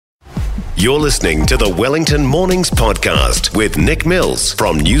You're listening to the Wellington Mornings Podcast with Nick Mills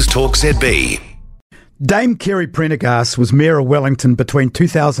from News Talk ZB. Dame Kerry Prendergast was Mayor of Wellington between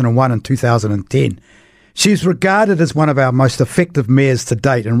 2001 and 2010. She's regarded as one of our most effective mayors to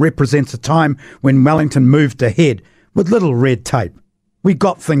date and represents a time when Wellington moved ahead with little red tape. We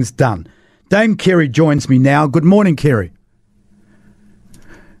got things done. Dame Kerry joins me now. Good morning, Kerry.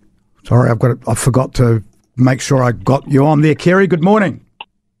 Sorry, I forgot to make sure I got you on there, Kerry. Good morning.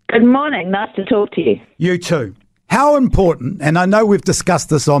 Good morning. Nice to talk to you. You too. How important, and I know we've discussed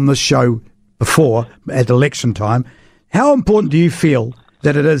this on this show before at election time, how important do you feel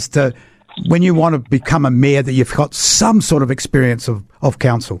that it is to, when you want to become a mayor, that you've got some sort of experience of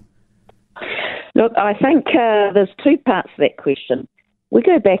council? Look, I think there's two parts to that question. We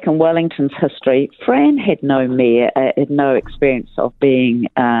go back in Wellington's history. Fran had no mayor, had no experience of being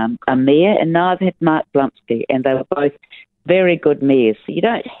a mayor, and neither had Mark Blumsky, and they were both very good mayors. So you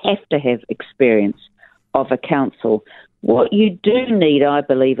don't have to have experience of a council. What you do need, I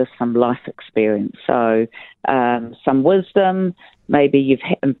believe, is some life experience. So some wisdom. Maybe you've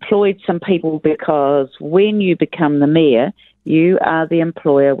employed some people, because when you become the mayor, you are the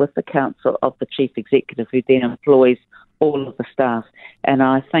employer with the council of the chief executive, who then employs all of the staff. And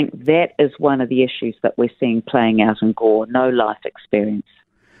I think that is one of the issues that we're seeing playing out in Gore, no life experience.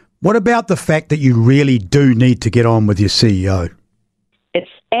 What about the fact that you really do need to get on with your CEO? It's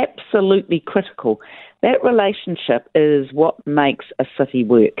absolutely critical. That relationship is what makes a city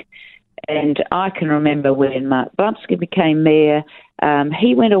work. And I can remember when Mark Blumsky became mayor,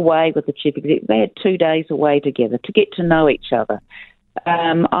 he went away with the chief executive. They had 2 days away together to get to know each other.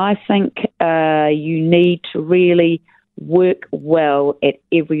 I think you need to really work well at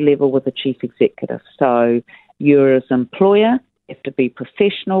every level with the chief executive. So you're as employer, have to be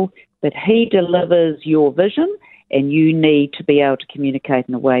professional, but he delivers your vision, and you need to be able to communicate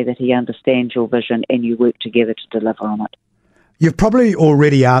in a way that he understands your vision, and you work together to deliver on it. You've probably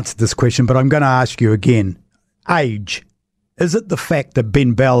already answered this question, but I'm going to ask you again. Age. Is it the fact that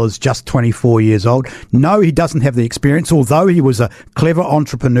Ben Bell is just 24 years old? No, he doesn't have the experience, although he was a clever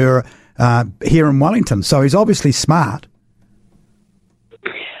entrepreneur here in Wellington. So he's obviously smart.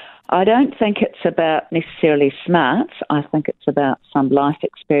 I don't think it's about necessarily smarts. I think it's about some life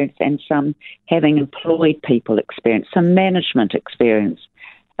experience and some having employed people experience, some management experience.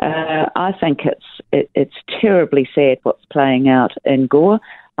 I think it's terribly sad what's playing out in Gore.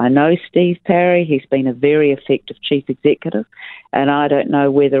 I know Steve Parry, he's been a very effective chief executive, and I don't know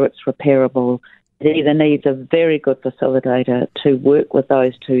whether it's repairable. It either needs a very good facilitator to work with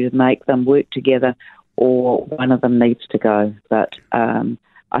those two to make them work together, or one of them needs to go. But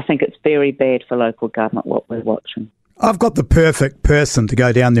I think it's very bad for local government what we're watching. I've got the perfect person to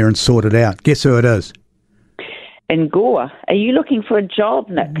go down there and sort it out. Guess who it is? In Gore. Are you looking for a job,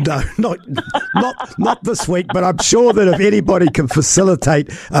 Nick? No, not this week, but I'm sure that if anybody can facilitate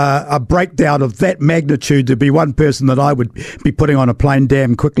a breakdown of that magnitude, there'd be one person that I would be putting on a plane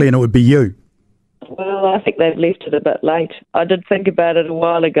damn quickly, and it would be you. Well, I think they've left it a bit late. I did think about it a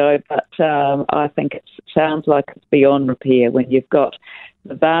while ago, but I think it sounds like it's beyond repair when you've got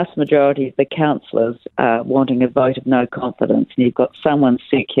the vast majority of the councillors wanting a vote of no confidence, and you've got someone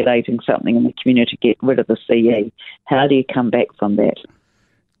circulating something in the community to get rid of the CE. How do you come back from that?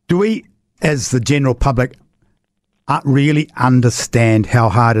 Do we, as the general public, really understand how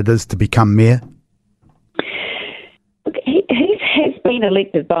hard it is to become mayor? Look, he has been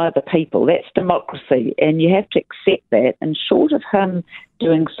elected by the people. That's democracy, and you have to accept that. And short of him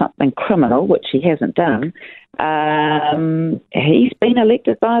doing something criminal, which he hasn't done, he's been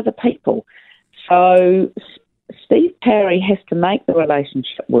elected by the people. So Steve Parry has to make the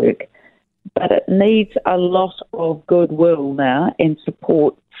relationship work, but it needs a lot of goodwill now and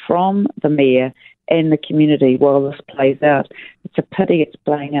support from the mayor and the community while this plays out. It's a pity it's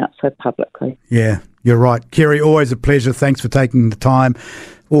playing out so publicly. Yeah, you're right. Kerry, always a pleasure. Thanks for taking the time.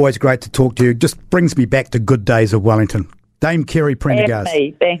 Always great to talk to you. Just brings me back to good days of Wellington. Dame Kerry Prendergast. And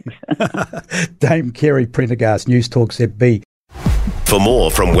me, thanks. Dame Kerry Prendergast, News Talk ZB. For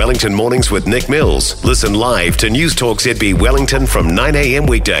more from Wellington Mornings with Nick Mills, listen live to News Talk ZB Wellington from 9 a.m.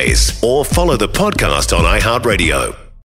 weekdays, or follow the podcast on iHeartRadio.